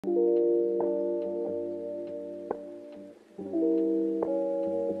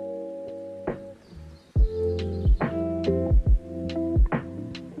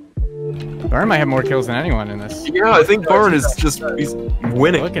Burn might have more kills than anyone in this. Yeah, I think Burn is just he's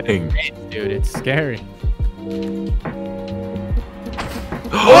winning. Look at him, dude. It's scary.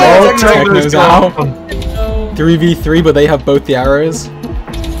 Oh, Techno's out. 3v3, but they have both the arrows.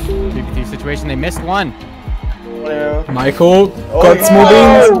 3v3 situation. They missed one. Michael got small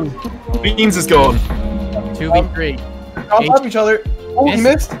beans. Beans is gone. 2v3. On top of each other. Oh, he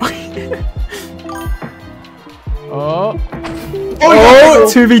missed. Oh. Oh,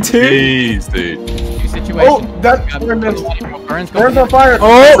 2v2. Jeez, dude. Two situations. Oh, that Burn missed. Burns Burn's on fire.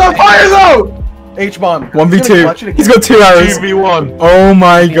 Oh. It's on fire though. H-bomb. 1v2. He's got 2 arrows. 2v1. Oh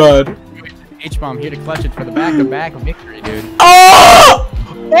my god. H-bomb here to clutch it for the back of victory, dude. Oh!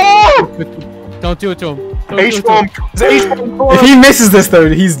 Oh! Don't do it to him. H-bomb. If he misses this though,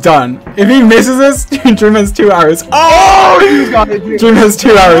 he's done. If he misses this, Dream has 2 arrows. Oh, he's got it. Dream has 2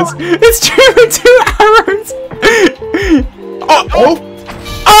 arrows. It's Dream with 2 arrows. Oh!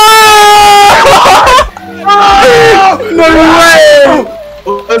 Oh! Oh! No way!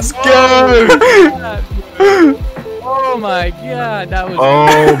 Let's go! Oh my god, that was.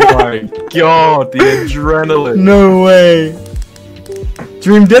 Oh my god, the adrenaline. No way.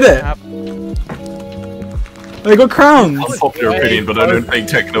 Dream did it. They got crowns. Unpopular opinion, but I don't think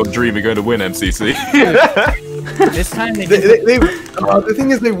Techno and Dream are going to win MCC. This time The thing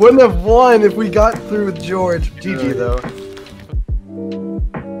is, they wouldn't have won if we got through with George. GG though.